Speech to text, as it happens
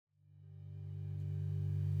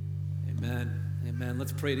Amen. Amen.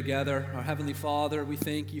 Let's pray together. Our Heavenly Father, we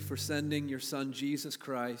thank you for sending your Son, Jesus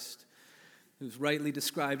Christ, who's rightly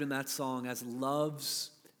described in that song as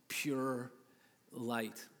love's pure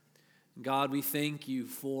light. God, we thank you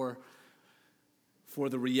for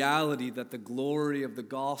the reality that the glory of the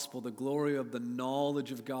gospel, the glory of the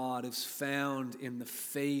knowledge of God is found in the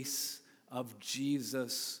face of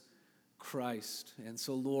Jesus Christ. And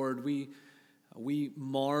so, Lord, we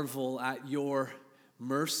marvel at your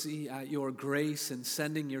mercy, at your grace in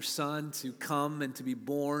sending your Son to come and to be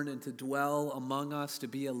born and to dwell among us, to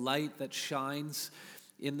be a light that shines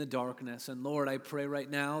in the darkness. And Lord, I pray right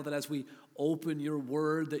now that as we open your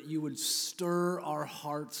word, that you would stir our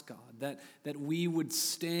hearts, God, that we would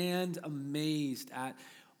stand amazed at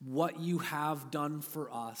what you have done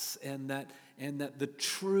for us, and that the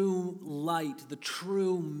true light, the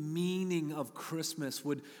true meaning of Christmas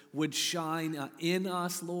would shine in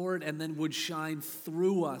us, Lord, and then would shine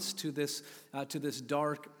through us to this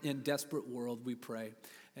dark and desperate world, we pray.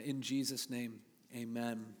 In Jesus' name,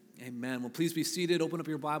 amen. Amen. Well, please be seated. Open up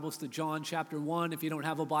your Bibles to John chapter 1. If you don't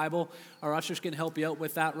have a Bible, our ushers can help you out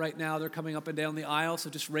with that right now. They're coming up and down the aisle, so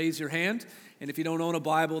just raise your hand. And if you don't own a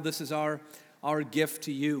Bible, this is our gift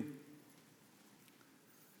to you.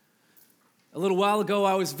 A little while ago,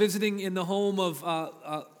 I was visiting in the home of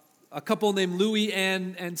a couple named Louis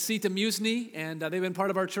and Sita Musni, and they've been part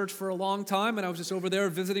of our church for a long time, and I was just over there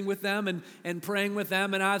visiting with them and praying with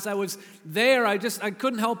them, and as I was there, I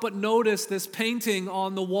couldn't help but notice this painting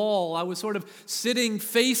on the wall. I was sort of sitting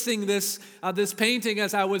facing this painting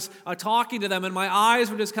as I was talking to them, and my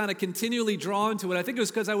eyes were just kind of continually drawn to it. I think it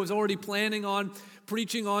was because I was already planning on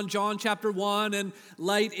preaching on John chapter 1 and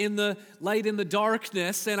light in the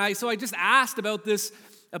darkness, and so I just asked about this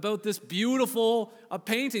beautiful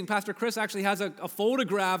painting. Pastor Chris actually has a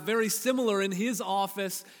photograph very similar in his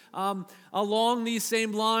office along these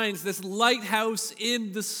same lines, this lighthouse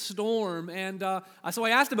in the storm. And so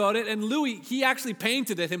I asked about it, and Louis, he actually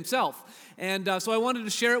painted it himself. And so I wanted to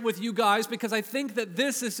share it with you guys because I think that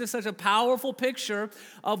this is just such a powerful picture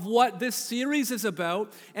of what this series is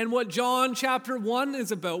about and what John chapter 1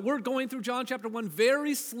 is about. We're going through John chapter 1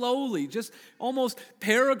 very slowly, just almost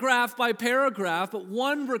paragraph by paragraph, but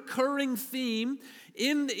one recurring theme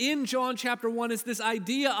in John chapter 1 is this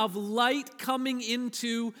idea of light coming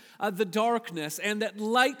into the darkness, and that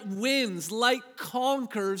light wins, light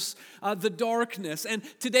conquers the darkness. And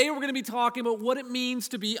today we're going to be talking about what it means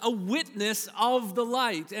to be a witness of the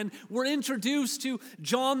light. And we're introduced to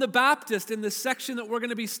John the Baptist in this section that we're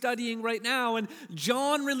going to be studying right now. And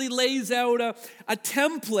John really lays out a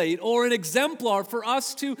template or an exemplar for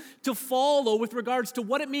us to follow with regards to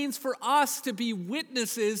what it means for us to be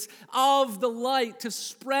witnesses of the light, to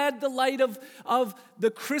spread the light of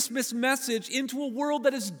the Christmas message into a world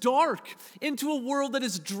that is dark, into a world that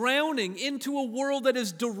is drowning, into a world that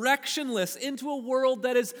is directionless, into a world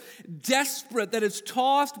that is desperate, that is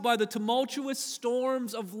tossed by the tumultuous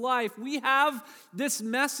storms of life. We have this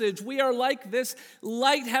message. We are like this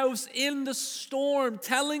lighthouse in the storm,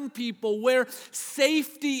 telling people where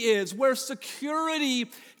safety is, where security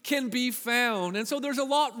can be found. And so there's a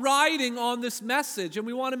lot riding on this message, and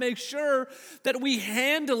we want to make sure that we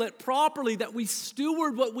handle it properly, that we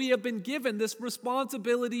steward what we have been given, this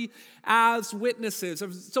responsibility as witnesses.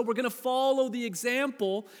 So we're going to follow the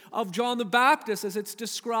example of John the Baptist as it's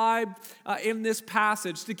described in this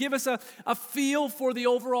passage. To give us a feel for the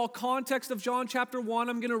overall context of John chapter 1,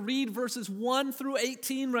 I'm going to read verses 1 through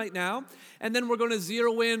 18 right now, and then we're going to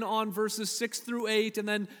zero in on verses 6 through 8, and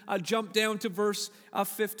then jump down to verse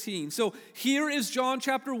 15. So here is John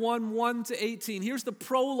chapter 1, 1 to 18. Here's the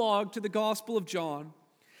prologue to the Gospel of John.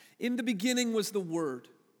 In the beginning was the Word,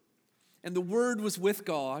 and the Word was with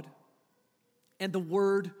God, and the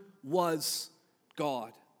Word was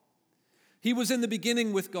God. He was in the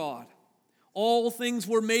beginning with God. All things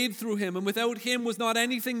were made through him, and without him was not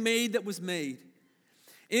anything made that was made.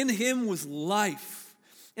 In him was life,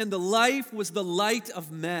 and the life was the light of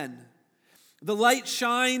men. The light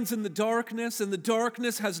shines in the darkness, and the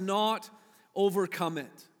darkness has not overcome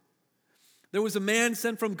it. There was a man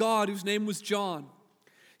sent from God whose name was John.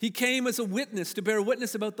 He came as a witness to bear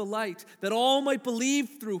witness about the light, that all might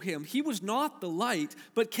believe through him. He was not the light,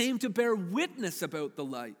 but came to bear witness about the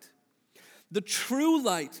light. The true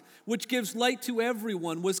light, which gives light to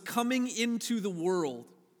everyone, was coming into the world.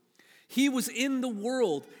 He was in the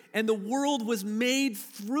world, and the world was made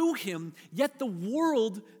through him, yet the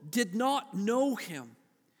world did not know him.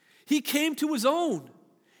 He came to his own,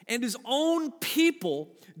 and his own people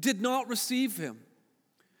did not receive him.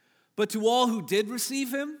 But to all who did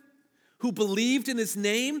receive him, who believed in his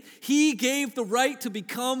name, he gave the right to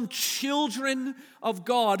become children of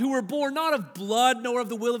God, who were born not of blood, nor of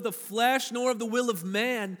the will of the flesh, nor of the will of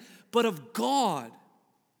man, but of God.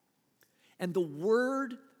 And the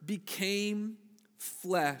Word became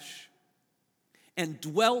flesh and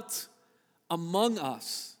dwelt among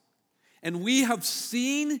us. And we have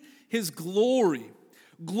seen his glory.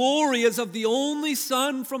 Glory as of the only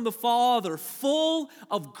Son from the Father, full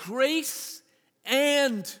of grace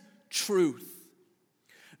and truth.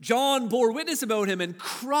 John bore witness about him and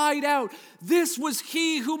cried out, "This was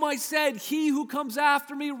he whom I said, he who comes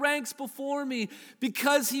after me ranks before me,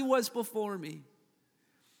 because he was before me.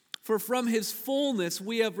 For from his fullness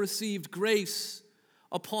we have received grace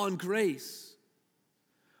upon grace.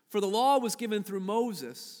 For the law was given through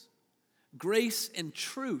Moses. Grace and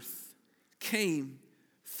truth came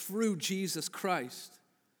through Jesus Christ.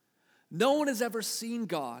 No one has ever seen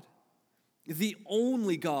God, the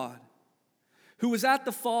only God, who was at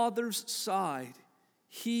the Father's side.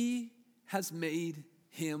 He has made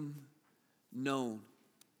him known."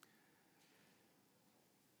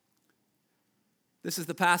 This is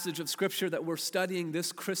the passage of Scripture that we're studying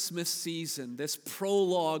this Christmas season, this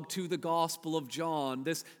prologue to the Gospel of John,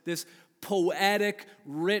 this poetic,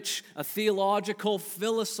 rich, a theological,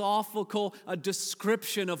 philosophical, a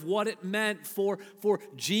description of what it meant for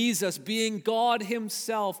Jesus being God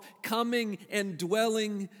himself, coming and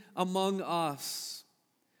dwelling among us.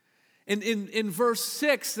 In verse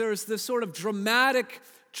 6, there's this sort of dramatic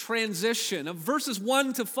transition of verses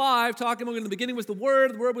 1 to 5, talking about in the beginning was the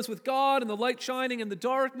Word was with God, and the light shining in the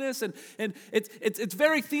darkness, and it's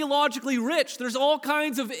very theologically rich. There's all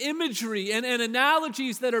kinds of imagery and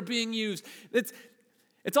analogies that are being used.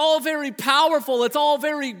 It's all very powerful, it's all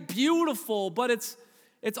very beautiful, but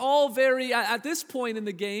it's all very, at this point in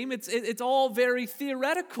the game, it's all very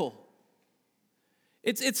theoretical.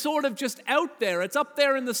 It's sort of just out there. It's up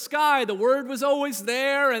there in the sky. The Word was always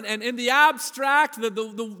there, and in the abstract,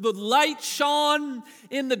 the light shone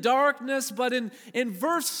in the darkness. But in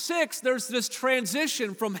verse 6, there's this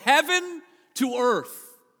transition from heaven to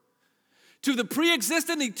earth, to the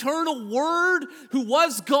pre-existent eternal Word who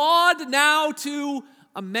was God, now to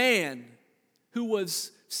a man who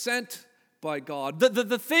was sent by God.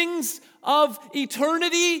 The things of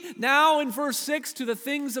eternity, now in verse 6, to the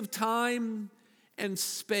things of time and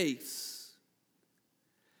space.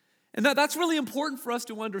 And that's really important for us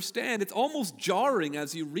to understand. It's almost jarring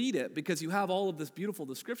as you read it, because you have all of this beautiful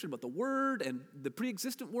description about the Word and the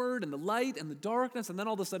pre-existent Word and the light and the darkness, and then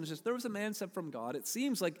all of a sudden it's just, there was a man sent from God. It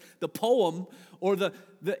seems like the poem or the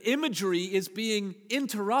imagery is being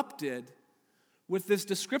interrupted with this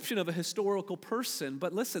description of a historical person.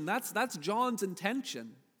 But listen, that's John's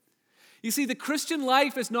intention. You see, the Christian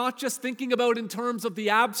life is not just thinking about in terms of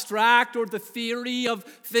the abstract or the theory of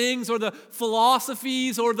things or the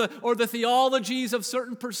philosophies or the theologies of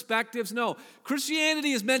certain perspectives. No,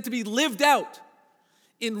 Christianity is meant to be lived out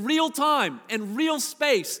in real time and real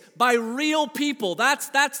space by real people. That's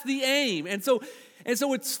the aim. And so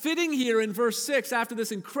it's fitting here in verse 6, after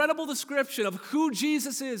this incredible description of who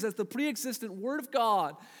Jesus is as the pre-existent Word of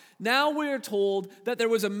God. Now we are told that there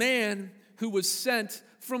was a man who was sent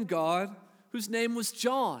from God, whose name was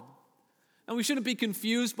John. And we shouldn't be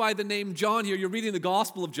confused by the name John here. You're reading the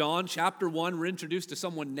Gospel of John, chapter 1. We're introduced to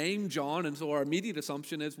someone named John, and so our immediate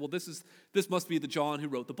assumption is, well, this must be the John who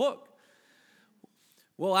wrote the book.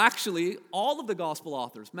 Well, actually, all of the Gospel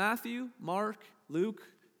authors, Matthew, Mark, Luke,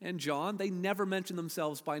 and John, they never mention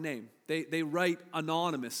themselves by name. They write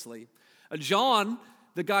anonymously. John,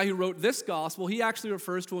 the guy who wrote this Gospel, he actually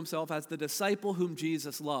refers to himself as the disciple whom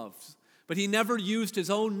Jesus loves. But he never used his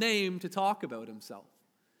own name to talk about himself.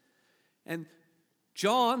 And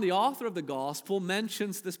John, the author of the Gospel,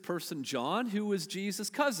 mentions this person, John, who was Jesus'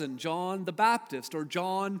 cousin, John the Baptist, or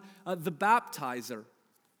John the Baptizer.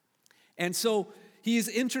 And so he's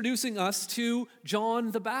introducing us to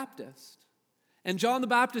John the Baptist. And John the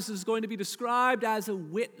Baptist is going to be described as a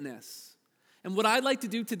witness. And what I'd like to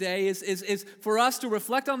do today is for us to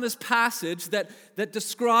reflect on this passage that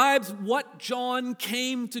describes what John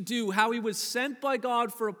came to do, how he was sent by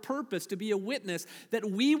God for a purpose, to be a witness, that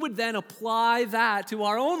we would then apply that to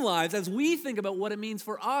our own lives as we think about what it means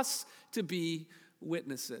for us to be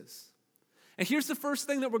witnesses. And here's the first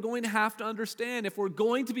thing that we're going to have to understand. If we're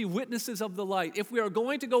going to be witnesses of the light, if we are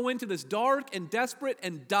going to go into this dark and desperate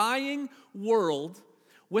and dying world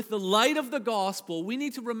with the light of the gospel, we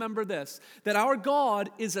need to remember this, that our God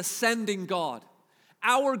is a sending God.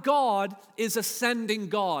 Our God is a sending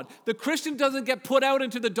God. The Christian doesn't get put out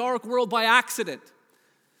into the dark world by accident.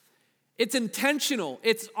 It's intentional.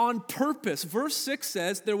 It's on purpose. Verse 6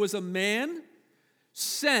 says, there was a man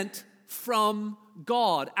sent from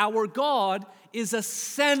God. Our God is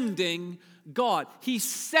ascending God. He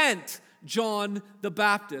sent John the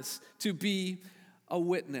Baptist to be a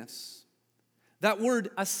witness. That word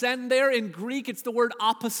ascend there in Greek, it's the word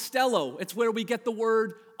apostello. It's where we get the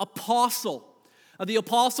word apostle. The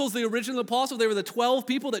apostles, the original apostles, they were the 12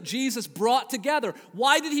 people that Jesus brought together.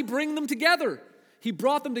 Why did he bring them together? He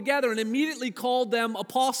brought them together and immediately called them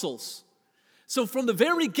apostles. So from the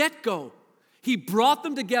very get-go, he brought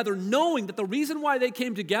them together knowing that the reason why they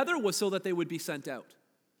came together was so that they would be sent out.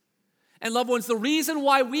 And loved ones, the reason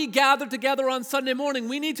why we gather together on Sunday morning,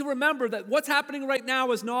 we need to remember that what's happening right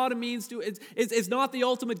now is not a means to, it's not the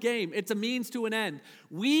ultimate game. It's a means to an end.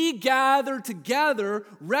 We gather together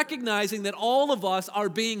recognizing that all of us are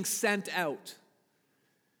being sent out.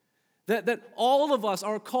 That all of us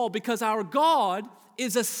are called because our God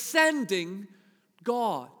is ascending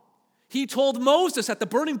God. He told Moses at the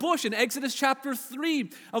burning bush in Exodus chapter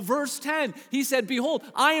 3 of verse 10, he said, "Behold,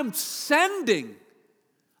 I am sending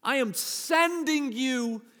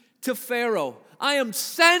you to Pharaoh. I am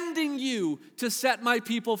sending you to set my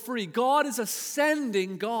people free." God is a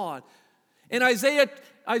sending God. In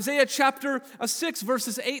Isaiah chapter 6,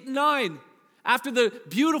 verses 8 and 9, after the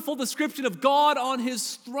beautiful description of God on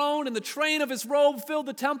his throne and the train of his robe filled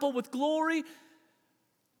the temple with glory,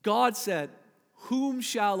 God said, "Whom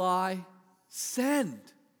shall I send?"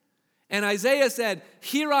 And Isaiah said,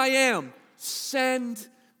 "Here I am, send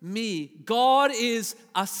me." God is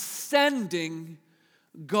ascending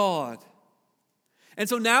God. And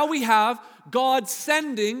so now we have God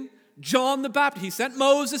sending John the Baptist. He sent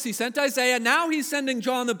Moses, he sent Isaiah, now he's sending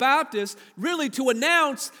John the Baptist really to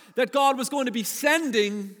announce that God was going to be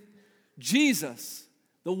sending Jesus,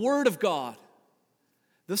 the Word of God,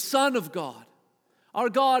 the Son of God. Our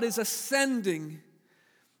God is ascending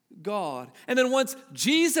God. And then once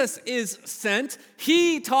Jesus is sent,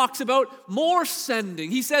 he talks about more sending.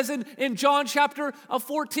 He says in John chapter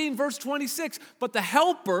 14, verse 26, "But the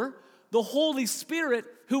Helper, the Holy Spirit,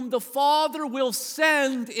 whom the Father will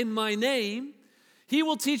send in my name, he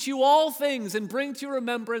will teach you all things and bring to your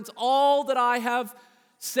remembrance all that I have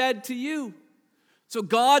said to you." So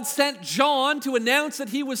God sent John to announce that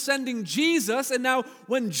he was sending Jesus, and now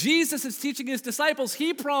when Jesus is teaching his disciples,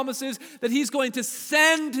 he promises that he's going to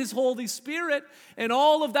send his Holy Spirit, and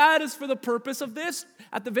all of that is for the purpose of this.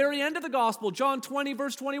 At the very end of the gospel, John 20,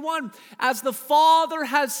 verse 21, "As the Father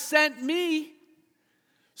has sent me,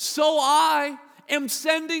 so I am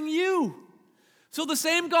sending you." So the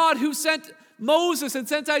same God who sent Moses and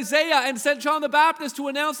sent Isaiah and sent John the Baptist to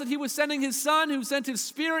announce that he was sending his Son, who sent his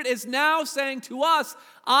Spirit, is now saying to us,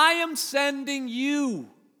 "I am sending you.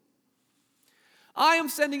 I am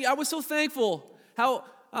sending you." I was so thankful how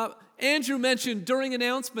Andrew mentioned during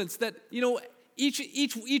announcements that,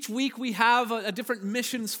 each week we have a different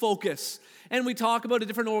missions focus. And we talk about a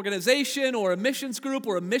different organization or a missions group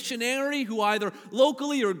or a missionary who either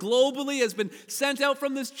locally or globally has been sent out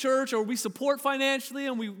from this church, or we support financially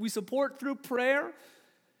and we support through prayer.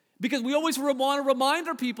 Because we always want to remind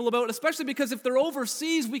our people about, especially because if they're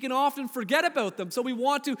overseas, we can often forget about them. So we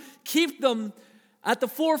want to keep them at the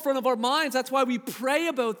forefront of our minds. That's why we pray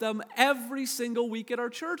about them every single week at our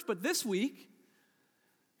church. But this week,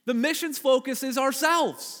 the missions focus is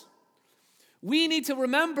ourselves. We need to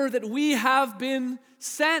remember that we have been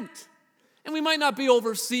sent. And we might not be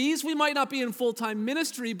overseas, we might not be in full-time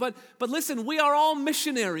ministry, but listen, we are all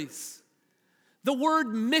missionaries. The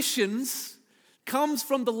word missions comes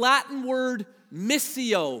from the Latin word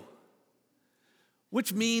missio,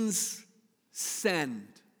 which means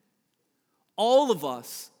send. All of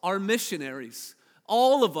us are missionaries.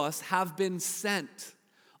 All of us have been sent.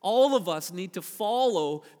 All of us need to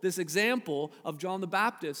follow this example of John the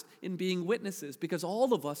Baptist in being witnesses, because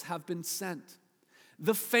all of us have been sent.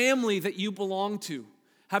 The family that you belong to,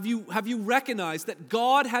 have you recognized that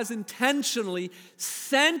God has intentionally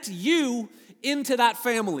sent you into that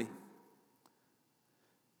family?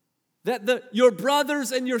 That your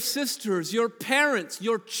brothers and your sisters, your parents,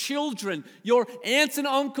 your children, your aunts and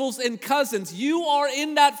uncles and cousins, you are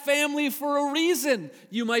in that family for a reason.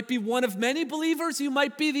 You might be one of many believers, you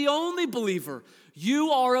might be the only believer. You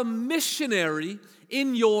are a missionary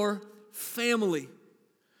in your family.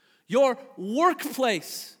 Your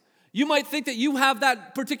workplace. You might think that you have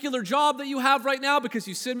that particular job that you have right now because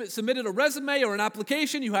you submitted a resume or an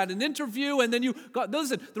application, you had an interview, and then you got,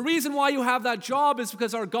 listen, the reason why you have that job is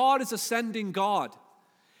because our God is a sending God.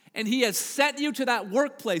 And He has sent you to that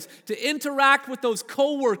workplace to interact with those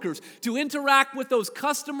coworkers, to interact with those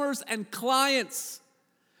customers and clients,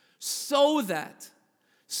 so that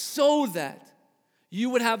you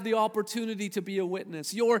would have the opportunity to be a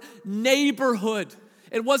witness. Your neighborhood.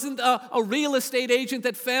 It wasn't a real estate agent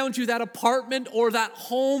that found you that apartment or that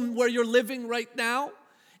home where you're living right now.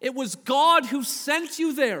 It was God who sent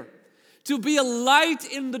you there to be a light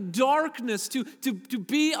in the darkness, to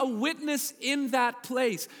be a witness in that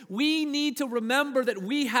place. We need to remember that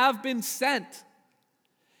we have been sent.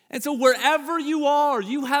 And so wherever you are,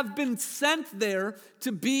 you have been sent there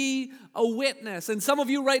to be a witness. And some of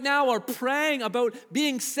you right now are praying about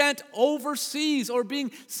being sent overseas or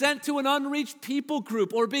being sent to an unreached people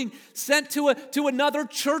group or being sent to another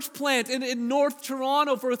church plant in North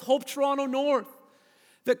Toronto for Hope Toronto North.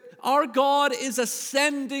 That our God is a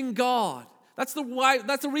sending God. That's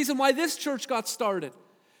the reason why this church got started.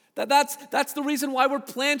 That's the reason why we're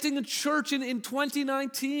planting a church in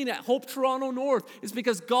 2019 at Hope Toronto North, is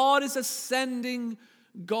because God is a sending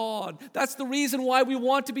God. That's the reason why we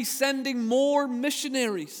want to be sending more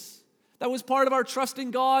missionaries. That was part of our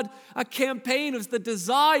Trusting God campaign, was the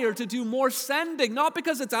desire to do more sending, not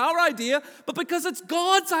because it's our idea, but because it's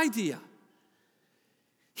God's idea.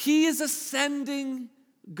 He is a sending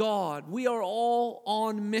God. We are all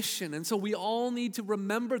on mission, and so we all need to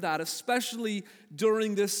remember that, especially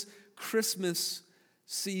during this Christmas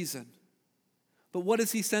season. But what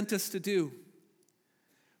has He sent us to do?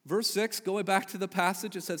 Verse 6, going back to the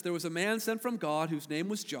passage, it says, there was a man sent from God whose name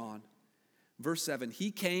was John. Verse 7,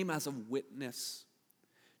 he came as a witness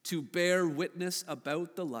to bear witness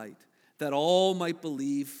about the light, that all might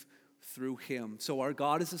believe through him. So our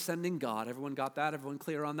God is a sending God. Everyone got that? Everyone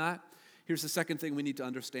clear on that? Here's the second thing we need to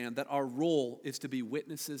understand, that our role is to be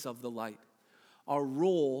witnesses of the light. Our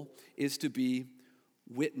role is to be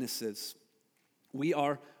witnesses. We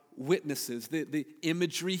are witnesses. The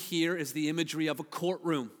imagery here is the imagery of a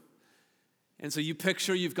courtroom. And so you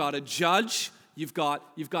picture you've got a judge, you've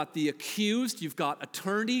got the accused, you've got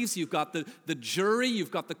attorneys, you've got the jury,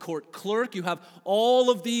 you've got the court clerk, you have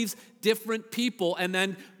all of these different people, and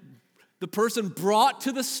then the person brought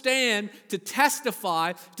to the stand to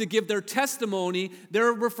testify, to give their testimony,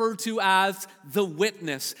 they're referred to as the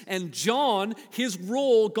witness. And John, his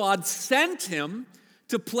role, God sent him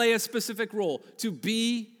to play a specific role, to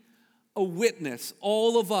be a witness.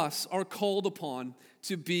 All of us are called upon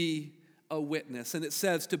to be a witness. And it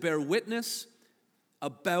says to bear witness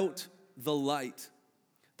about the light.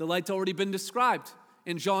 The light's already been described.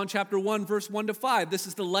 In John chapter 1, verse 1 to 5, this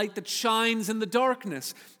is the light that shines in the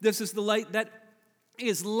darkness. This is the light that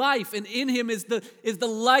is life, and in him is the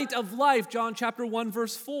light of life, John chapter 1,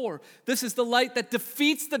 verse 4. This is the light that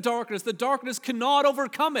defeats the darkness. The darkness cannot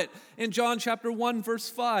overcome it, in John chapter 1, verse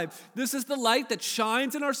 5. This is the light that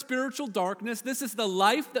shines in our spiritual darkness. This is the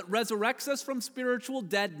life that resurrects us from spiritual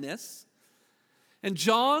deadness. And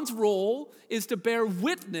John's role is to bear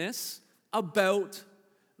witness about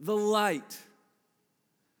the light.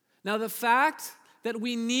 Now, the fact that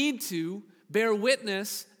we need to bear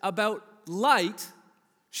witness about light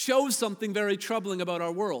shows something very troubling about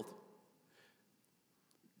our world.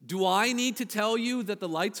 Do I need to tell you that the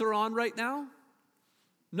lights are on right now?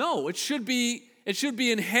 No, it should be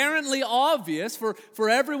inherently obvious for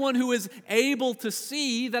everyone who is able to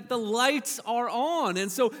see that the lights are on.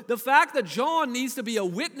 And so the fact that John needs to be a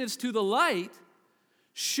witness to the light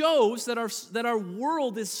shows that our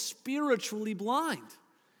world is spiritually blind.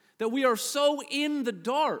 That we are so in the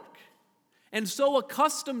dark and so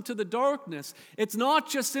accustomed to the darkness. It's not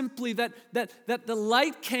just simply that the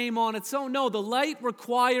light came on its own. No, the light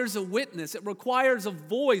requires a witness. It requires a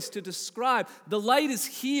voice to describe. The light is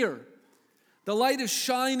here. The light is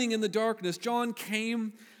shining in the darkness. John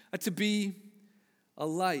came to be a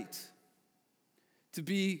light, to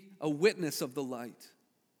be a witness of the light.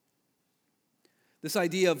 This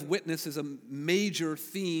idea of witness is a major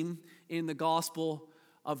theme in the Gospel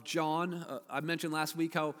of John. I mentioned last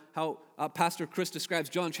week how Pastor Chris describes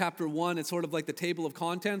John chapter 1. It's sort of like the table of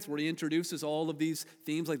contents where he introduces all of these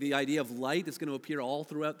themes, like the idea of light is going to appear all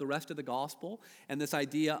throughout the rest of the gospel. And this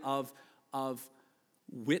idea of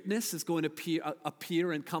witness is going to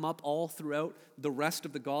appear and come up all throughout the rest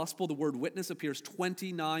of the gospel. The word witness appears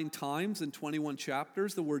 29 times in 21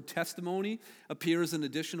 chapters. The word testimony appears an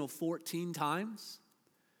additional 14 times.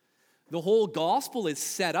 The whole gospel is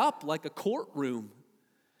set up like a courtroom.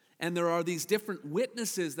 And there are these different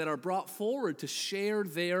witnesses that are brought forward to share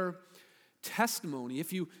their testimony.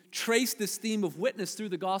 If you trace this theme of witness through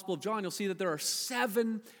the Gospel of John, you'll see that there are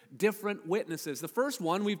 7 different witnesses. The first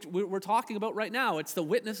one we're talking about right now, it's the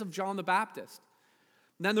witness of John the Baptist.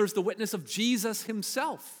 And then there's the witness of Jesus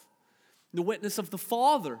himself, the witness of the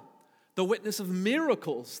Father, the witness of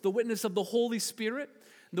miracles, the witness of the Holy Spirit,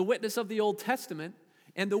 the witness of the Old Testament,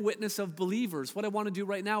 and the witness of believers. What I want to do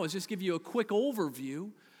right now is just give you a quick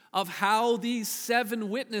overview of how these 7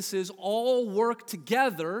 witnesses all work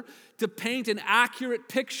together to paint an accurate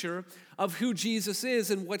picture of who Jesus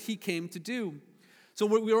is and what he came to do. So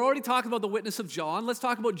we were already talking about the witness of John. Let's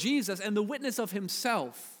talk about Jesus and the witness of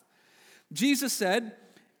himself. Jesus said,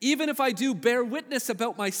 "Even if I do bear witness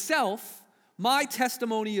about myself, my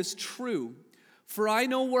testimony is true. For I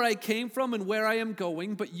know where I came from and where I am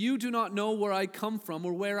going, but you do not know where I come from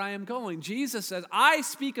or where I am going." Jesus says, I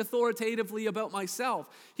speak authoritatively about myself.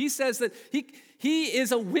 He says that he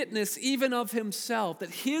is a witness even of himself, that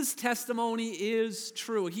his testimony is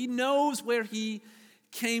true. He knows where he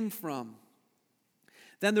came from.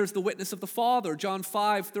 Then there's the witness of the Father, John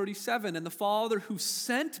 5:37. "And the Father who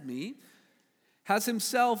sent me has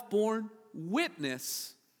himself borne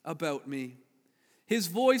witness about me. His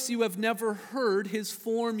voice you have never heard, his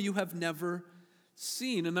form you have never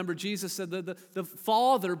seen." Remember, Jesus said that the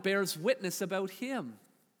Father bears witness about him.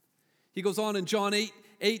 He goes on in John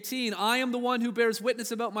 8:18, "I am the one who bears witness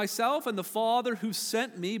about myself, and the Father who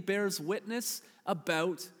sent me bears witness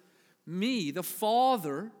about me." The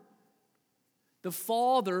Father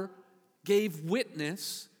gave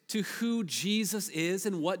witness to who Jesus is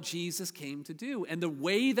and what Jesus came to do. And the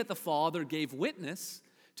way that the Father gave witness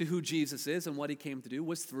to who Jesus is and what he came to do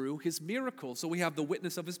was through his miracles. So we have the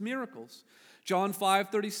witness of his miracles. John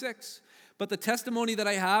 5:36, "But the testimony that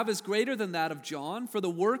I have is greater than that of John, for the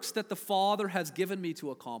works that the Father has given me to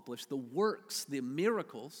accomplish," the works, the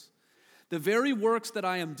miracles, "the very works that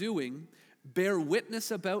I am doing bear witness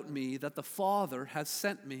about me that the Father has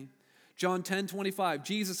sent me." John 10:25,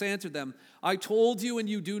 Jesus answered them, "I told you and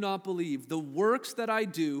you do not believe. The works that I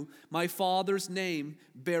do, my Father's name,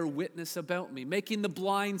 bear witness about me." Making the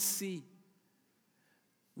blind see,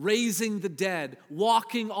 raising the dead,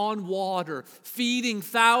 walking on water, feeding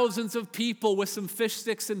thousands of people with some fish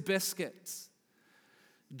sticks and biscuits.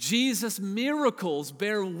 Jesus' miracles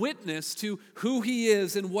bear witness to who he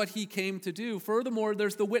is and what he came to do. Furthermore,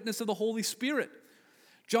 there's the witness of the Holy Spirit.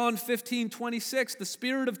 John 15:26, "The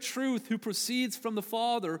Spirit of truth who proceeds from the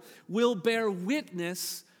Father will bear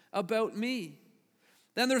witness about me."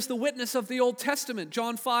 Then there's the witness of the Old Testament.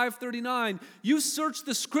 John 5:39, "You search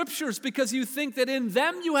the Scriptures because you think that in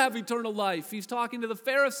them you have eternal life." He's talking to the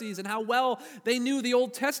Pharisees and how well they knew the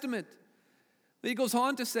Old Testament. He goes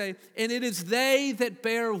on to say, "And it is they that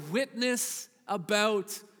bear witness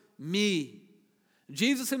about me."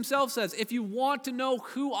 Jesus himself says, if you want to know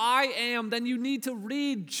who I am, then you need to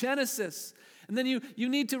read Genesis. And then you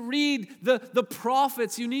need to read the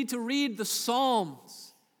prophets. You need to read the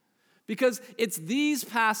Psalms. Because it's these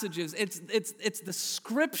passages, it's the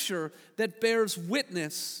Scripture that bears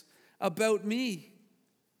witness about me.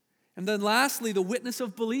 And then lastly, the witness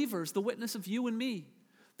of believers, the witness of you and me.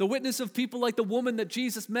 The witness of people like the woman that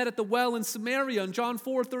Jesus met at the well in Samaria. In John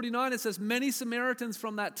 4:39, it says, "Many Samaritans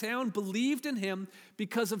from that town believed in him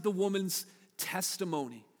because of the woman's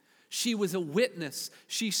testimony." She was a witness.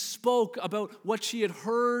 She spoke about what she had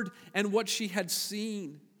heard and what she had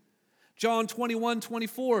seen. John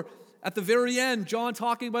 21:24, at the very end, John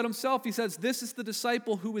talking about himself, he says, "This is the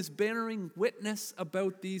disciple who is bearing witness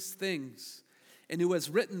about these things and who has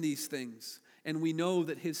written these things. And we know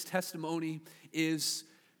that his testimony is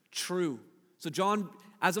true." So John,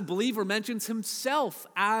 as a believer, mentions himself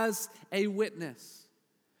as a witness.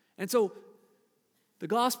 And so the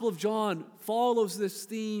Gospel of John follows this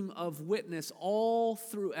theme of witness all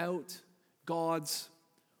throughout God's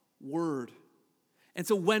Word. And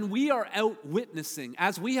so when we are out witnessing,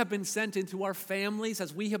 as we have been sent into our families,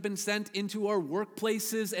 as we have been sent into our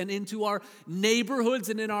workplaces and into our neighborhoods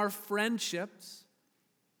and in our friendships,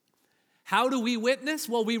 how do we witness?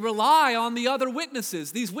 Well, we rely on the other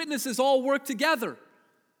witnesses. These witnesses all work together.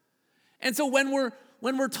 And so when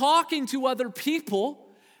we're talking to other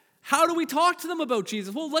people, how do we talk to them about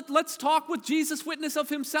Jesus? Well, let's talk with Jesus' witness of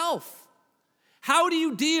himself. How do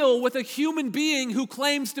you deal with a human being who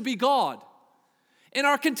claims to be God? In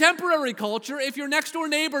our contemporary culture, if your next door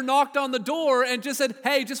neighbor knocked on the door and just said,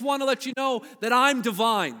 "Hey, just want to let you know that I'm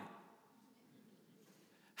divine,"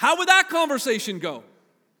 how would that conversation go?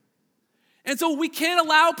 And so we can't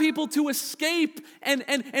allow people to escape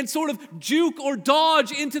and sort of juke or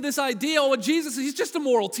dodge into this idea, "Oh, Jesus, he's just a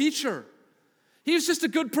moral teacher. He's just a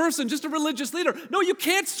good person, just a religious leader." No, you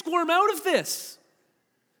can't squirm out of this.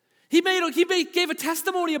 He gave a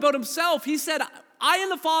testimony about himself. He said, "I and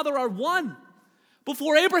the Father are one.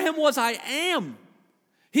 Before Abraham was, I am."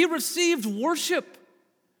 He received worship.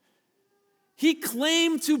 He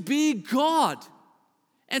claimed to be God.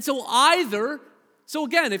 And so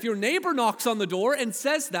again, if your neighbor knocks on the door and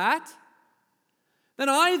says that, then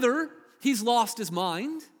either he's lost his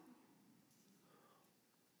mind,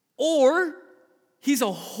 or he's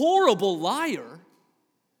a horrible liar,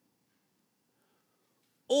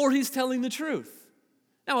 or he's telling the truth.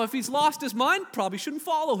 Now, if he's lost his mind, probably shouldn't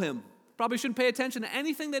follow him. Probably shouldn't pay attention to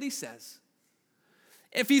anything that he says.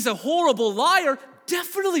 If he's a horrible liar,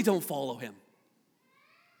 definitely don't follow him.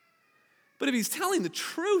 But if he's telling the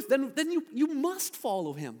truth, then you must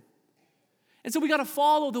follow him. And so we got to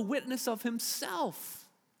follow the witness of himself.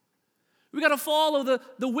 We got to follow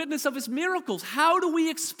the witness of his miracles. How do we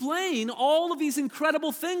explain all of these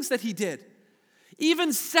incredible things that he did?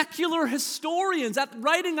 Even secular historians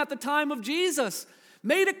writing at the time of Jesus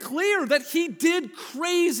made it clear that he did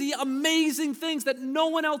crazy, amazing things that no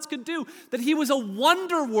one else could do, that he was a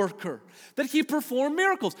wonder worker, that he performed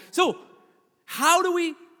miracles. So how do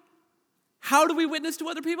we witness to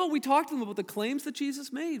other people? We talk to them about the claims that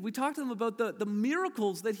Jesus made. We talk to them about the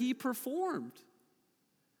miracles that he performed.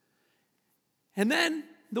 And then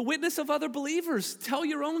the witness of other believers. Tell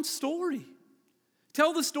your own story.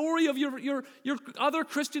 Tell the story of your other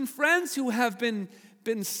Christian friends who have been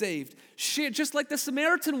saved. Just like the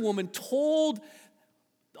Samaritan woman told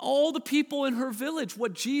all the people in her village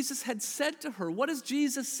what Jesus had said to her. What has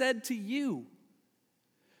Jesus said to you?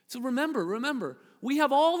 So remember, we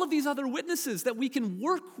have all of these other witnesses that we can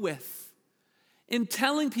work with in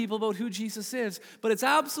telling people about who Jesus is. But it's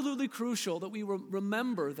absolutely crucial that we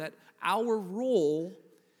remember that our role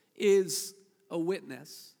is a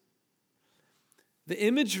witness. The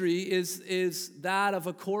imagery is that of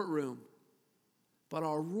a courtroom, but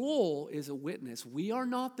our role is a witness. We are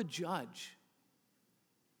not the judge.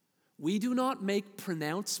 We do not make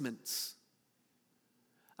pronouncements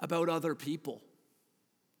about other people.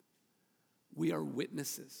 We are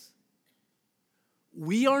witnesses.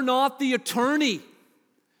 We are not the attorney.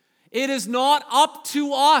 It is not up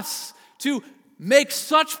to us to make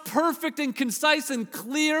such perfect and concise and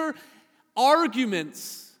clear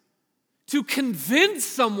arguments to convince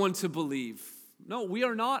someone to believe. No, we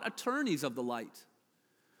are not attorneys of the light.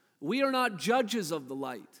 We are not judges of the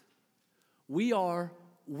light. We are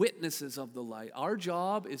witnesses of the light. Our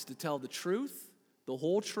job is to tell the truth, the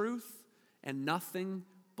whole truth, and nothing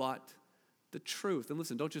but the truth. And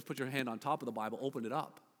listen, don't just put your hand on top of the Bible, open it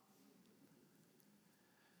up.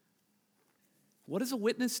 What does a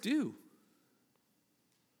witness do?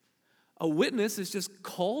 A witness is just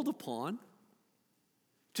called upon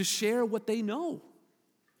to share what they know,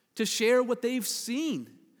 to share what they've seen,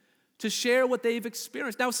 to share what they've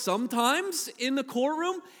experienced. Now, sometimes in the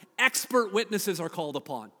courtroom, expert witnesses are called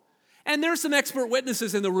upon. And there's some expert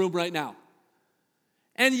witnesses in the room right now.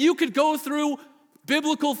 And you could go through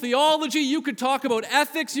biblical theology, you could talk about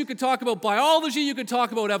ethics, you could talk about biology, you could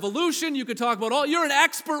talk about evolution, you could talk about all. You're an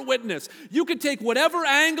expert witness. You could take whatever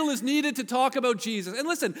angle is needed to talk about Jesus. And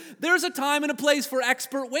listen, there's a time and a place for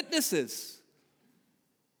expert witnesses.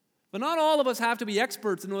 But not all of us have to be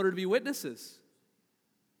experts in order to be witnesses.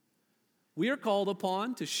 We are called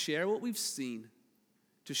upon to share what we've seen,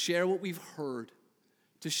 to share what we've heard,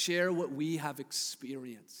 to share what we have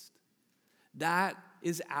experienced. That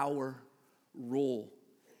is our role.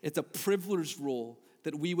 It's a privileged role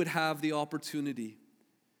that we would have the opportunity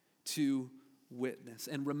to witness.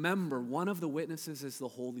 And remember, one of the witnesses is the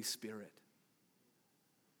Holy Spirit.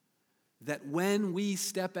 That when we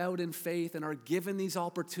step out in faith and are given these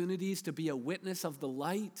opportunities to be a witness of the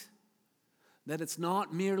light, that it's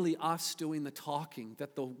not merely us doing the talking,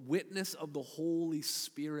 that the witness of the Holy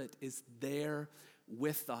Spirit is there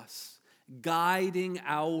with us, guiding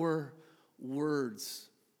our words.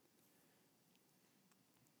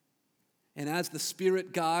 And as the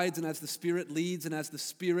Spirit guides and as the Spirit leads and as the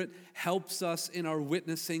Spirit helps us in our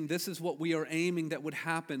witnessing, this is what we are aiming that would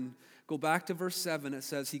happen. Go back to verse 7. It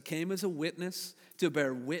says, He came as a witness to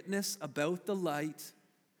bear witness about the light,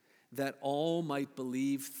 that all might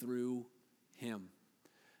believe through Him.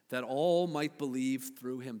 That all might believe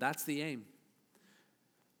through Him. That's the aim.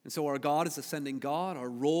 And so our God is ascending God. Our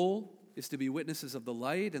role is to be witnesses of the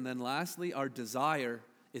light. And then lastly, our desire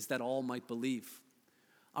is that all might believe.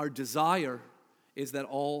 Our desire is that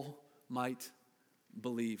all might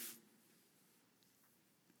believe.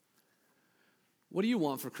 What do you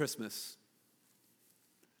want for Christmas?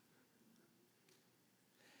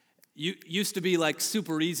 You used to be like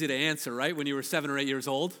super easy to answer, right? When you were 7 or 8 years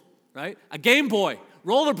old, right? A Game Boy,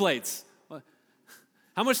 rollerblades.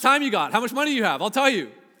 How much time you got? How much money you have? I'll tell you.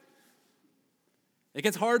 It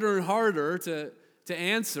gets harder and harder to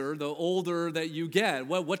answer the older that you get.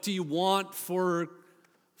 What do you want for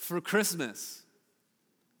Christmas?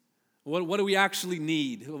 What do we actually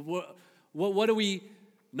need? What do we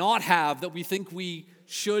not have that we think we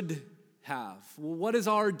should have? Well, what is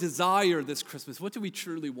our desire this Christmas? What do we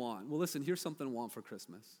truly want? Well, listen, here's something I want for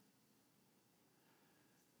Christmas.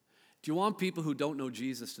 Do you want people who don't know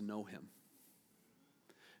Jesus to know him?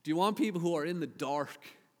 Do you want people who are in the dark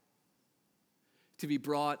to be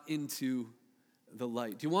brought into the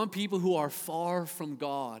light? Do you want people who are far from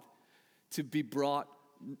God to be brought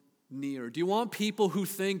near? Do you want people who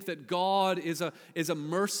think that God is a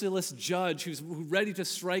merciless judge who's ready to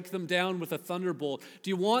strike them down with a thunderbolt? Do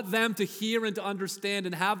you want them to hear and to understand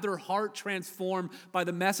and have their heart transformed by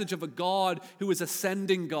the message of a God who is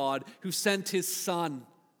ascending God, who sent his Son,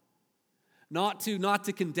 not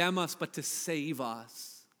to condemn us, but to save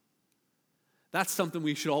us? That's something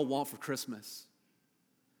we should all want for Christmas.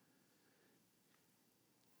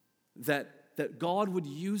 That God would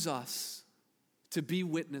use us to be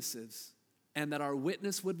witnesses, and that our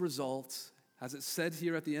witness would result, as it said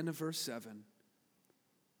here at the end of verse 7,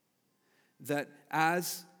 that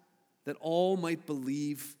all might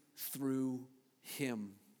believe through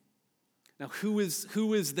him. Now, who is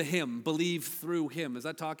the him? Believe through him. Is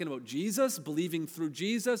that talking about Jesus, believing through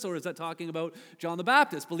Jesus, or is that talking about John the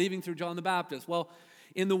Baptist, believing through John the Baptist? Well,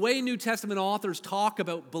 in the way New Testament authors talk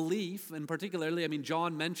about belief, and particularly,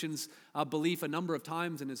 John mentions belief a number of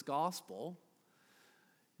times in his gospel,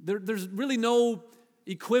 there's really no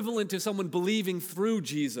equivalent to someone believing through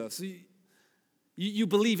Jesus. You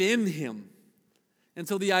believe in him. And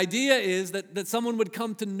so the idea is that someone would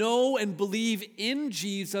come to know and believe in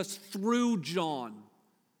Jesus through John.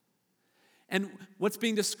 And what's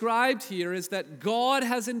being described here is that God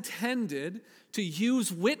has intended to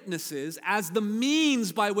use witnesses as the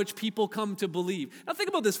means by which people come to believe. Now think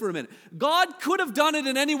about this for a minute. God could have done it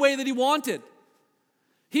in any way that he wanted.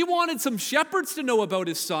 He wanted some shepherds to know about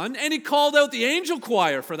his Son, and he called out the angel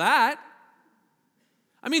choir for that.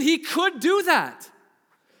 He could do that.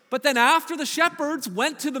 But then after the shepherds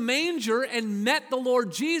went to the manger and met the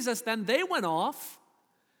Lord Jesus, then they went off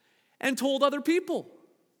and told other people.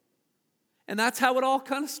 And that's how it all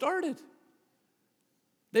kind of started.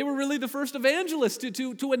 They were really the first evangelists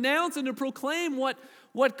to announce and to proclaim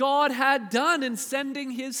what God had done in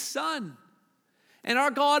sending his Son. And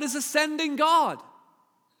our God is a sending God.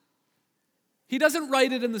 He doesn't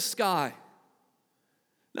write it in the sky.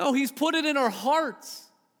 No, he's put it in our hearts.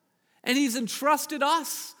 And he's entrusted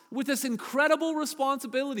us with this incredible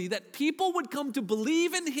responsibility that people would come to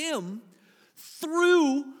believe in him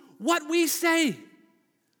through what we say,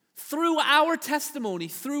 through our testimony,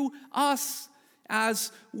 through us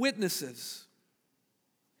as witnesses.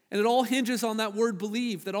 And it all hinges on that word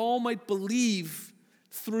believe, that all might believe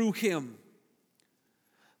through him.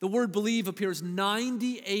 The word believe appears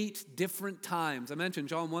 98 different times. I mentioned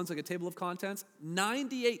John 1's like a table of contents.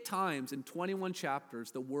 98 times in 21 chapters,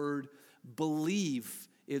 the word believe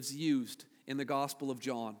is used in the Gospel of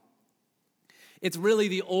John. It's really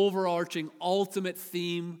the overarching, ultimate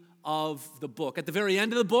theme of the book. At the very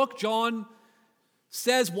end of the book, John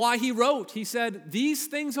says why he wrote. He said, "These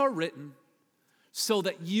things are written so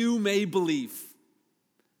that you may believe."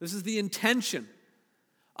 This is the intention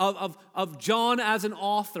of John as an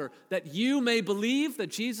author, that you may believe that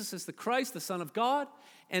Jesus is the Christ, the Son of God,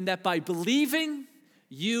 and that by believing,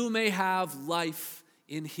 you may have life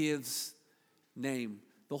in his name.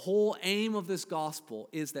 The whole aim of this gospel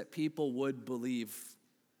is that people would believe.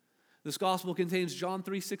 This gospel contains John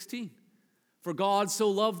 3:16. For God so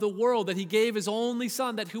loved the world that he gave his only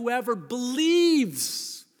Son, that whoever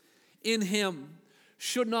believes in him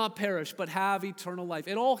should not perish, but have eternal life.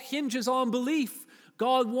 It all hinges on belief.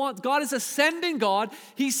 God is a sending God.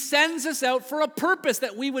 He sends us out for a purpose,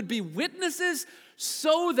 that we would be witnesses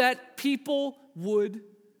so that people would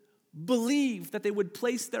believe, that they would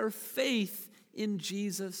place their faith in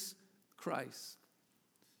Jesus Christ.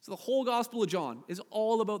 So the whole Gospel of John is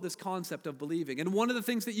all about this concept of believing. And one of the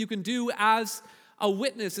things that you can do as a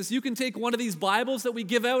witness is you can take one of these Bibles that we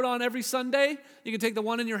give out on every Sunday. You can take the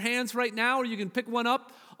one in your hands right now, or you can pick one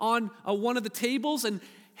up on one of the tables and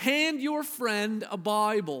hand your friend a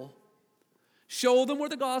Bible. Show them where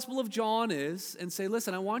the Gospel of John is and say,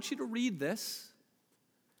 listen, I want you to read this.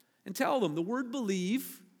 And tell them the word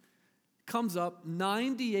believe comes up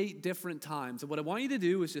 98 different times. And what I want you to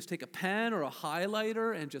do is just take a pen or a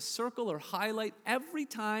highlighter and just circle or highlight every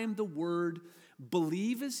time the word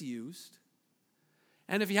believe is used.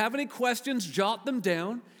 And if you have any questions, jot them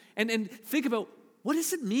down and think about, what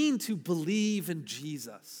does it mean to believe in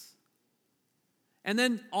Jesus? And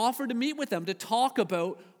then offer to meet with them to talk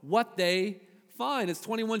about what they find. It's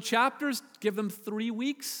 21 chapters. Give them 3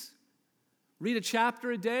 weeks. Read a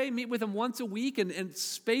chapter a day, meet with them once a week, and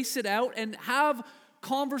space it out and have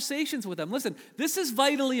conversations with them. Listen, this is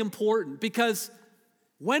vitally important, because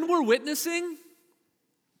when we're witnessing,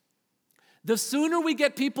 the sooner we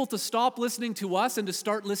get people to stop listening to us and to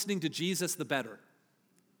start listening to Jesus, the better.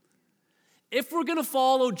 if we're going to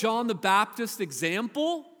follow John the Baptist's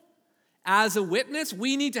example as a witness,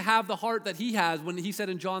 we need to have the heart that he has when he said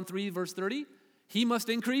in John 3, verse 30, he must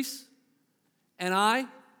increase and I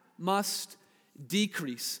must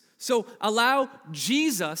decrease. So allow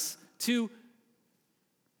Jesus to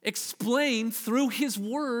explain through his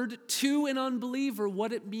word to an unbeliever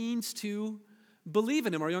what it means to believe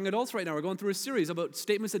in him. Our young adults right now are going through a series about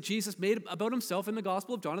statements that Jesus made about himself in the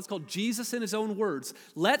Gospel of John. It's called Jesus in His Own Words.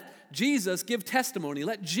 Let Jesus give testimony.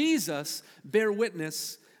 Let Jesus bear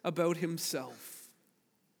witness about himself.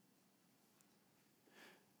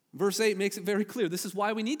 Verse 8 makes it very clear. This is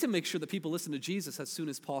why we need to make sure that people listen to Jesus as soon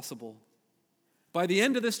as possible. By the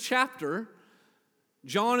end of this chapter,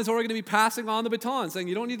 John is already going to be passing on the baton, saying,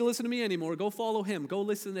 you don't need to listen to me anymore. Go follow him. Go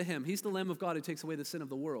listen to him. He's the Lamb of God who takes away the sin of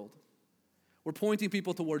the world. We're pointing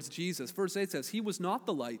people towards Jesus. Verse 8 says, he was not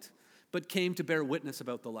the light, but came to bear witness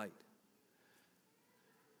about the light.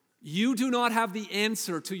 You do not have the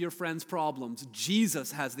answer to your friend's problems.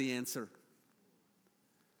 Jesus has the answer.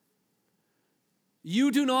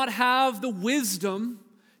 You do not have the wisdom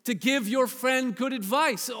to give your friend good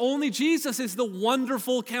advice. Only Jesus is the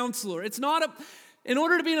wonderful counselor. In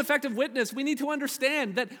order to be an effective witness, we need to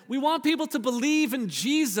understand that we want people to believe in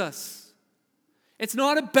Jesus. It's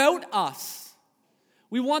not about us.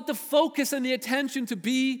 We want the focus and the attention to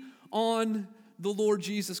be on the Lord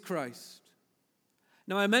Jesus Christ.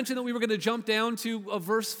 Now, I mentioned that we were going to jump down to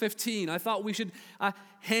verse 15. I thought we should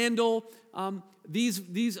handle these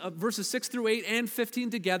verses 6 through 8 and 15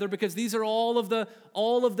 together, because these are all of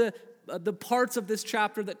the parts of this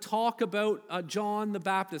chapter that talk about John the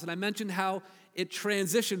Baptist. And I mentioned how it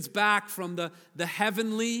transitions back from the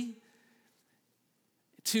heavenly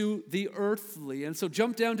to the earthly. And so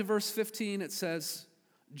jump down to verse 15. It says,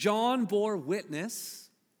 John bore witness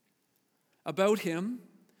about him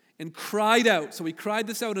and cried out. So he cried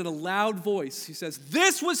this out in a loud voice. He says,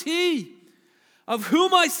 this was he of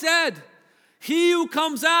whom I said, he who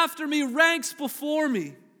comes after me ranks before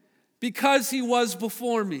me, because he was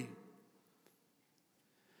before me.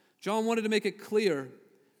 John wanted to make it clear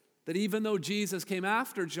that even though Jesus came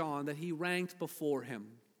after John, that he ranked before him.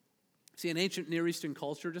 See, in ancient Near Eastern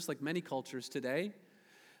culture, just like many cultures today,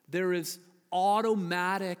 there is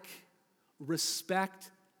automatic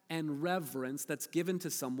respect and reverence that's given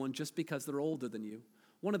to someone just because they're older than you.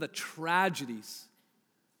 One of the tragedies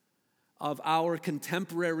of our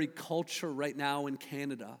contemporary culture right now in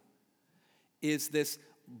Canada is this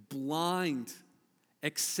blind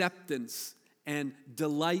acceptance and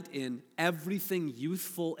delight in everything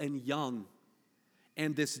youthful and young,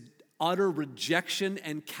 and this utter rejection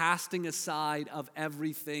and casting aside of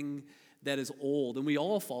everything that is old, and we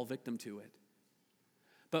all fall victim to it.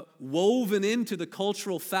 But woven into the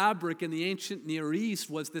cultural fabric in the ancient Near East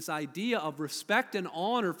was this idea of respect and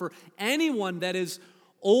honor for anyone that is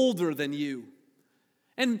older than you.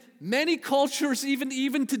 And many cultures,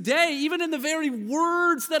 even today, even in the very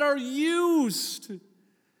words that are used,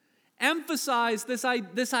 emphasize this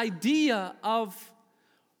idea of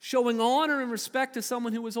showing honor and respect to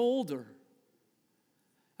someone who is older.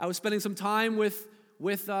 I was spending some time with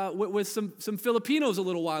some Filipinos a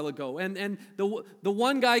little while ago, and the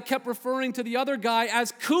one guy kept referring to the other guy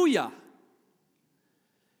as Kuya.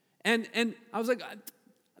 And I was like,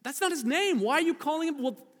 that's not his name. Why are you calling him?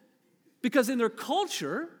 Well, because in their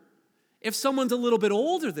culture, if someone's a little bit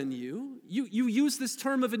older than you use this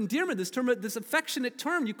term of endearment, this affectionate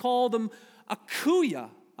term. You call them a Kuya.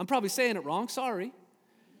 I'm probably saying it wrong, sorry.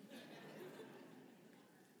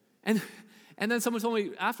 And then someone told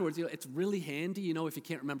me afterwards, it's really handy, if you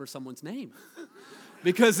can't remember someone's name.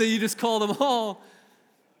 Because you just call them all.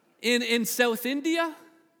 In South India,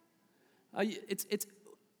 it's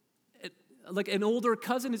like an older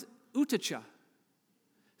cousin is Utacha.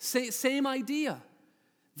 Same idea.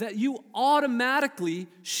 That you automatically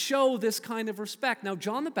show this kind of respect. Now,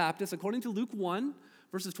 John the Baptist, according to Luke 1,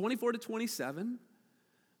 verses 24 to 27,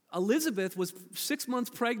 Elizabeth was 6 months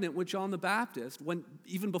pregnant with John the Baptist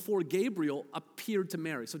even before Gabriel appeared to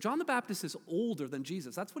Mary. So John the Baptist is older than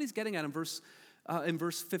Jesus. That's what he's getting at in verse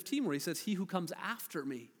 15, where he says, he who comes after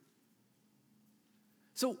me.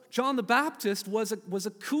 So John the Baptist was a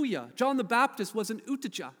Kuya. John the Baptist was an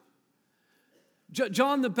Utacha.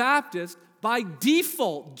 John the Baptist, by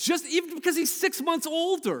default, just even because he's 6 months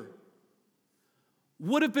older,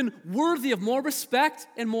 would have been worthy of more respect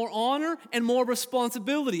and more honor and more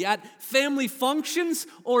responsibility. At family functions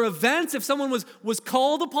or events, if someone was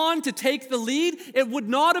called upon to take the lead, it would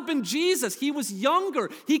not have been Jesus. He was younger.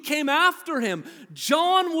 He came after him.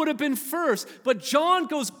 John would have been first, but John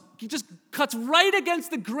just cuts right against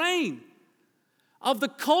the grain of the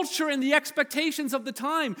culture and the expectations of the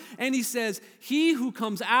time. And he says, he who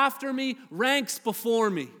comes after me ranks before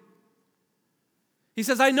me. He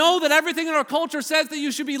says, I know that everything in our culture says that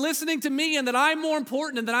you should be listening to me and that I'm more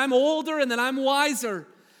important and that I'm older and that I'm wiser.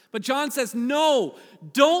 But John says, no,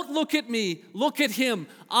 don't look at me, look at him.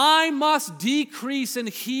 I must decrease and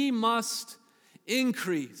he must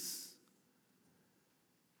increase.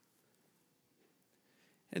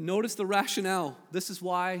 And notice the rationale. This is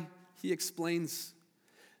why he explains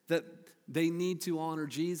that they need to honor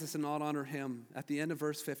Jesus and not honor him at the end of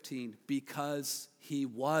verse 15, because he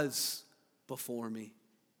was before me.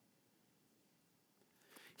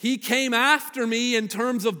 He came after me in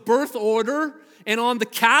terms of birth order and on the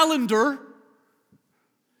calendar.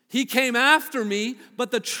 He came after me,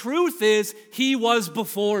 but the truth is he was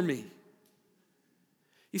before me.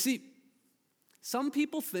 You see, some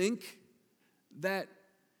people think that,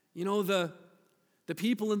 the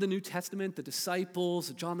people in the New Testament, the disciples,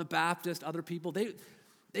 John the Baptist, other people,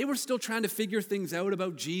 they were still trying to figure things out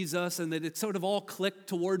about Jesus, and that it sort of all clicked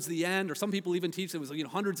towards the end. Or some people even teach it was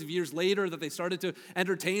hundreds of years later that they started to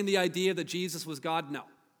entertain the idea that Jesus was God. No.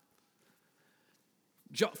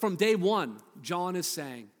 From day one, John is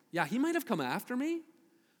saying, yeah, he might have come after me,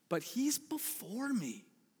 but he's before me.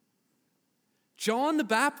 John the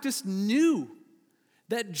Baptist knew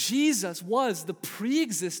that Jesus was the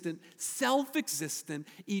pre-existent, self-existent,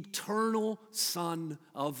 eternal Son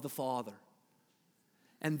of the Father.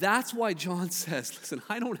 And that's why John says, listen,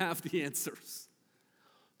 I don't have the answers.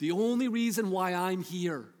 The only reason why I'm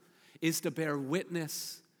here is to bear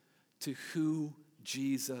witness to who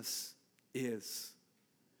Jesus is.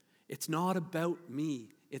 It's not about me.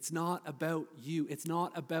 It's not about you. It's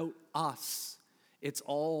not about us. It's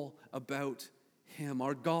all about him.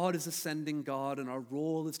 Our God is ascending God, and our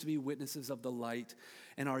role is to be witnesses of the light.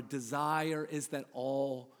 And our desire is that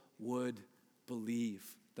all would believe,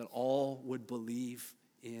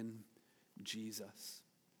 in Jesus.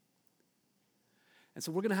 And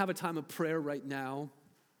so we're going to have a time of prayer right now.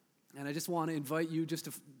 And I just want to invite you just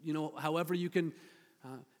to, however you can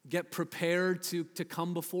get prepared to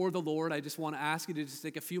come before the Lord. I just want to ask you to just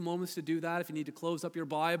take a few moments to do that. If you need to close up your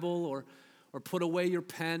Bible or put away your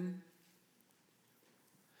pen.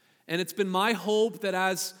 And it's been my hope that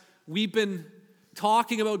as we've been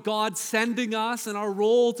talking about God sending us and our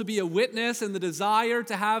role to be a witness and the desire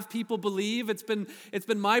to have people believe, it's been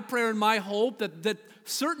my prayer and my hope that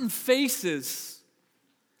certain faces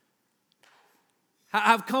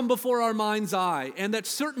have come before our mind's eye, and that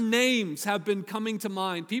certain names have been coming to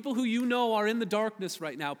mind. People who you know are in the darkness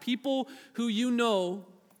right now. People who you know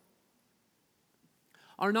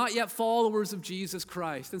are not yet followers of Jesus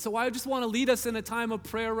Christ. And so I just want to lead us in a time of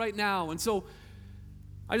prayer right now. And so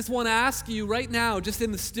I just want to ask you right now, just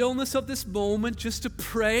in the stillness of this moment, just to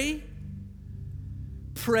pray.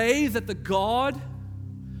 Pray that the God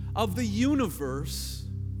of the universe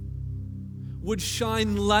would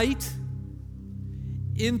shine light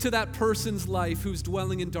into that person's life who's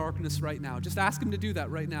dwelling in darkness right now. Just ask him to do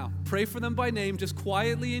that right now. Pray for them by name, just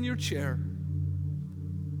quietly in your chair.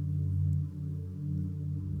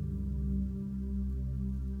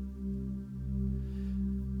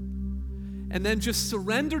 And then just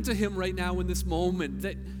surrender to him right now in this moment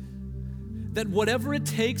that whatever it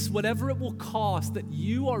takes, whatever it will cost, that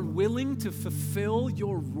you are willing to fulfill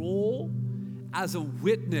your role as a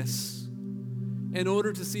witness in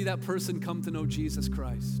order to see that person come to know Jesus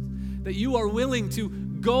Christ. That you are willing to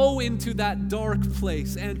go into that dark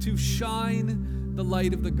place and to shine the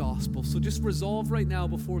light of the gospel. So just resolve right now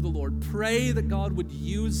before the Lord. Pray that God would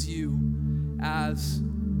use you as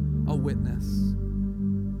a witness.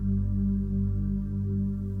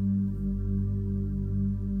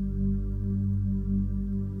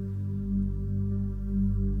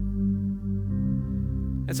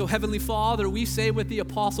 And so, Heavenly Father, we say with the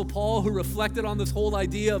Apostle Paul, who reflected on this whole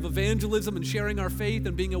idea of evangelism and sharing our faith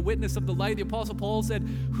and being a witness of the light, the Apostle Paul said,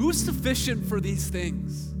 who's sufficient for these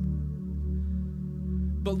things?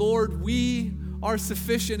 But Lord, we are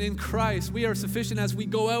sufficient in Christ. We are sufficient as we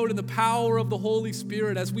go out in the power of the Holy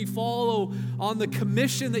Spirit, as we follow on the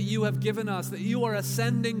commission that you have given us, that you are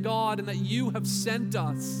ascending God and that you have sent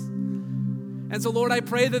us. And so, Lord, I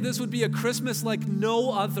pray that this would be a Christmas like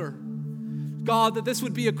no other. God, that this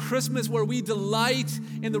would be a Christmas where we delight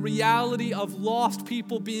in the reality of lost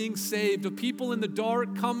people being saved, of people in the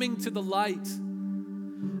dark coming to the light,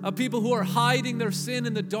 of people who are hiding their sin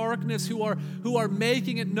in the darkness, who are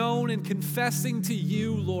making it known and confessing to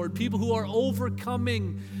you, Lord, people who are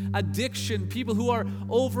overcoming addiction, people who are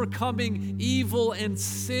overcoming evil and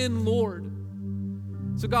sin, Lord.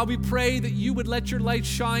 So God, we pray that you would let your light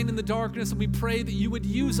shine in the darkness, and we pray that you would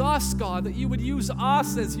use us, God, that you would use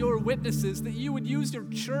us as your witnesses, that you would use your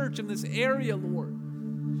church in this area, Lord,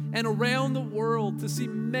 and around the world to see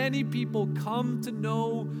many people come to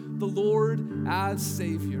know the Lord as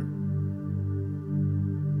Savior.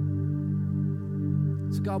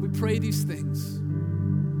 So God, we pray these things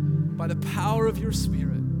by the power of your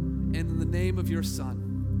Spirit and in the name of your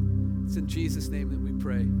Son. It's in Jesus' name that we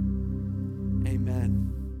pray.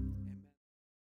 Amen.